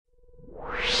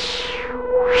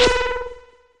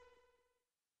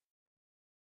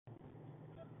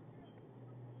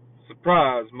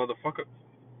Surprise, motherfucker.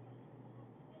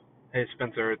 Hey,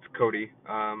 Spencer, it's Cody.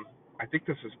 I think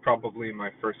this is probably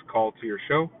my first call to your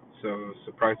show, so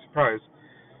surprise, surprise.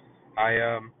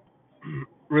 I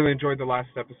really enjoyed the last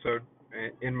episode.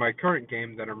 In my current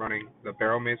game that I'm running, the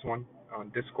Barrel Maze one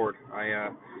on Discord, I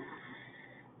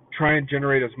try and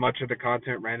generate as much of the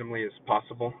content randomly as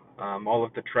possible. All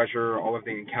of the treasure, all of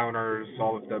the encounters,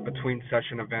 all of the between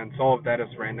session events, all of that is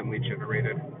randomly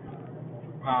generated.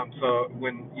 So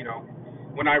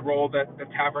when I roll that the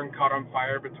tavern caught on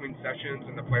fire between sessions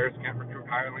and the players can't recruit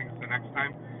hirelings the next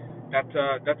time, that's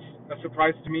a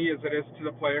surprise to me as it is to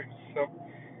the players. So,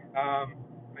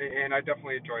 and I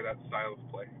definitely enjoy that style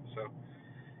of play. So,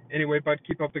 anyway, bud,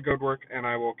 keep up the good work, and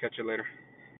I will catch you later.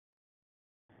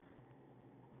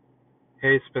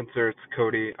 Hey, Spencer, it's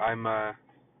Cody. I'm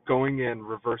going in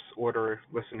reverse order,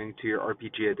 listening to your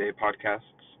RPG a Day podcasts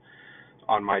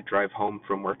on my drive home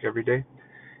from work every day.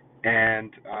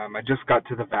 And I just got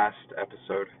to the Vast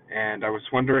episode, and I was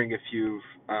wondering if you've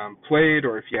played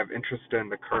or if you have interest in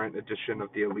the current edition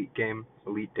of the Elite game,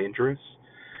 Elite Dangerous.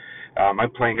 I'm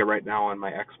playing it right now on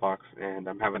my Xbox, and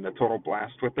I'm having a total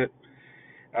blast with it.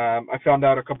 I found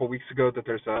out a couple weeks ago that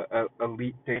there's a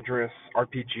Elite Dangerous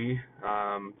RPG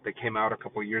that came out a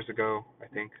couple years ago, I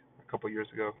think, a couple years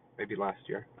ago, maybe last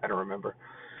year, I don't remember.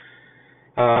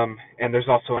 And there's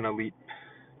also an Elite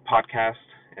podcast,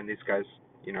 and these guys,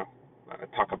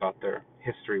 talk about their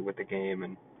history with the game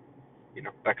and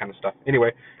that kind of stuff.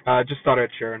 Anyway, just thought I'd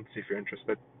share and see if you're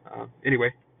interested.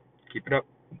 Anyway, keep it up.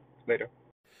 Later.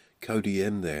 Cody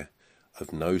M there,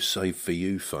 of No Save For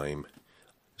You fame.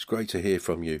 It's great to hear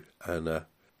from you, and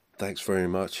thanks very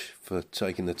much for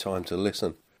taking the time to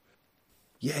listen.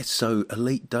 Yeah, so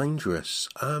Elite Dangerous.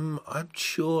 I'm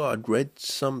sure I'd read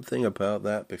something about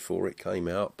that before it came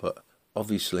out, but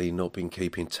obviously not been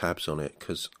keeping tabs on it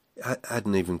because it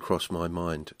hadn't even crossed my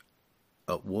mind.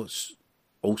 What's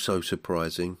also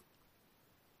surprising,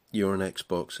 you're an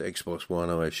Xbox One,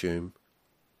 I assume.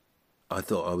 I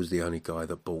thought I was the only guy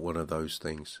that bought one of those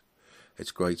things.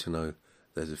 It's great to know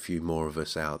there's a few more of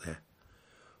us out there.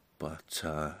 But,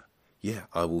 yeah,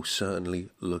 I will certainly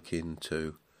look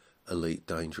into Elite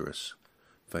Dangerous.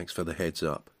 Thanks for the heads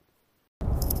up.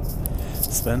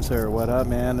 Spencer, what up,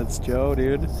 man? It's Joe,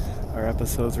 dude. Our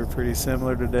episodes were pretty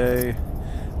similar today.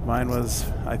 Mine was,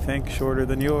 I think, shorter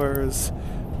than yours.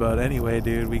 But anyway,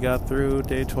 dude, we got through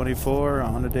day 24,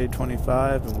 on to day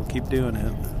 25, and we'll keep doing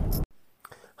it.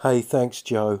 Hey, thanks,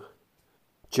 Joe.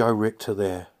 Joe Richter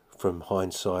there from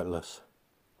Hindsightless.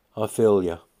 I feel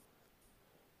ya.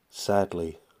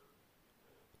 Sadly,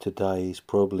 today's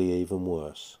probably even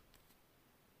worse.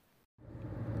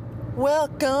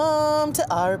 Welcome to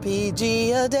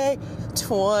RPG A Day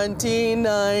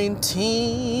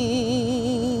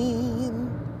 2019.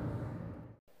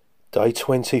 Day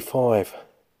 25.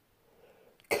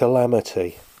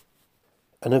 Calamity.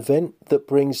 An event that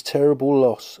brings terrible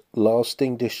loss,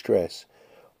 lasting distress,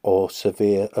 or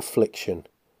severe affliction.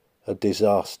 A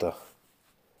disaster.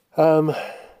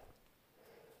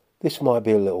 This might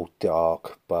be a little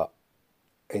dark, but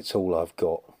it's all I've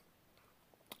got.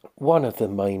 One of the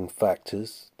main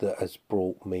factors that has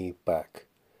brought me back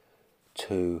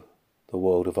to the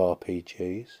world of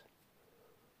RPGs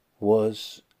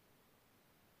was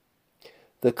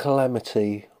the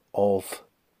calamity of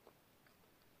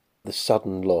the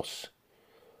sudden loss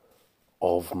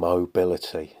of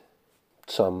mobility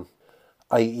some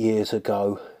 8 years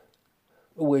ago,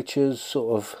 which has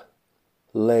sort of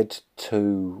led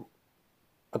to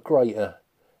a greater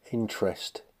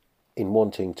interest in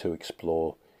wanting to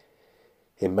explore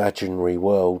imaginary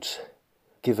worlds,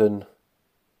 given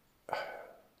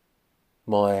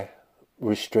my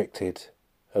restricted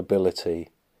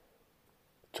ability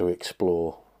to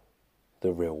explore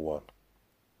the real one.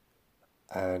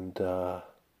 And I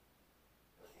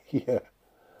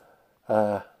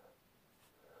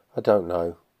don't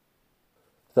know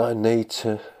that I need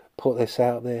to put this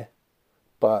out there,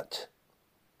 but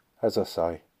as I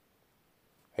say,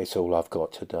 it's all I've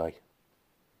got today.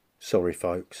 Sorry,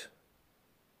 folks.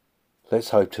 Let's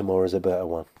hope tomorrow's a better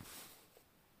one.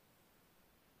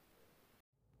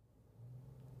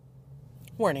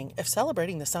 Warning, if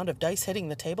celebrating the sound of dice hitting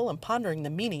the table and pondering the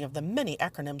meaning of the many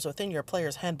acronyms within your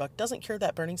player's handbook doesn't cure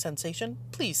that burning sensation,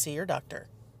 please see your doctor.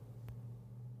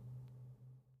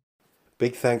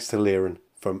 Big thanks to Liren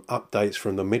from Updates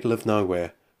from the Middle of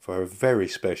Nowhere for her very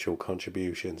special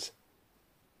contributions.